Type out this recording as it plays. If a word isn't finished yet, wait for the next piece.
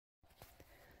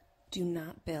Do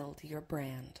not build your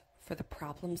brand for the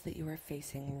problems that you are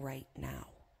facing right now.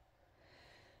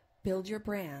 Build your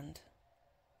brand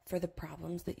for the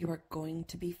problems that you are going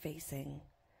to be facing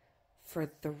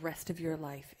for the rest of your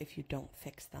life if you don't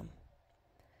fix them.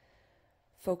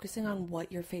 Focusing on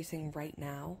what you're facing right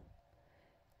now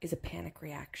is a panic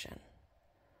reaction.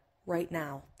 Right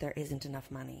now, there isn't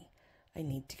enough money. I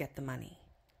need to get the money,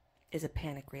 is a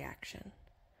panic reaction.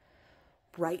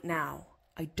 Right now,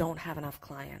 I don't have enough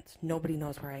clients. Nobody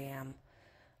knows where I am.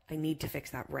 I need to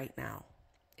fix that right now,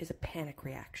 is a panic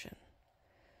reaction.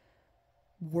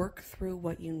 Work through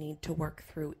what you need to work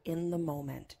through in the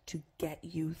moment to get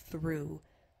you through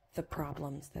the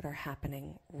problems that are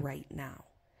happening right now.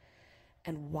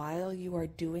 And while you are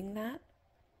doing that,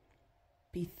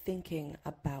 be thinking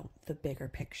about the bigger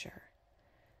picture.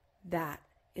 That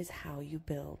is how you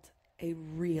build a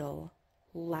real,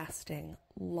 lasting,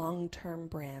 long-term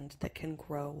brand that can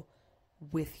grow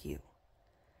with you.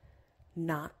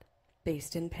 Not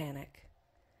based in panic,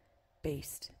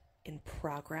 based in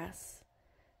progress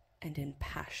and in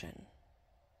passion.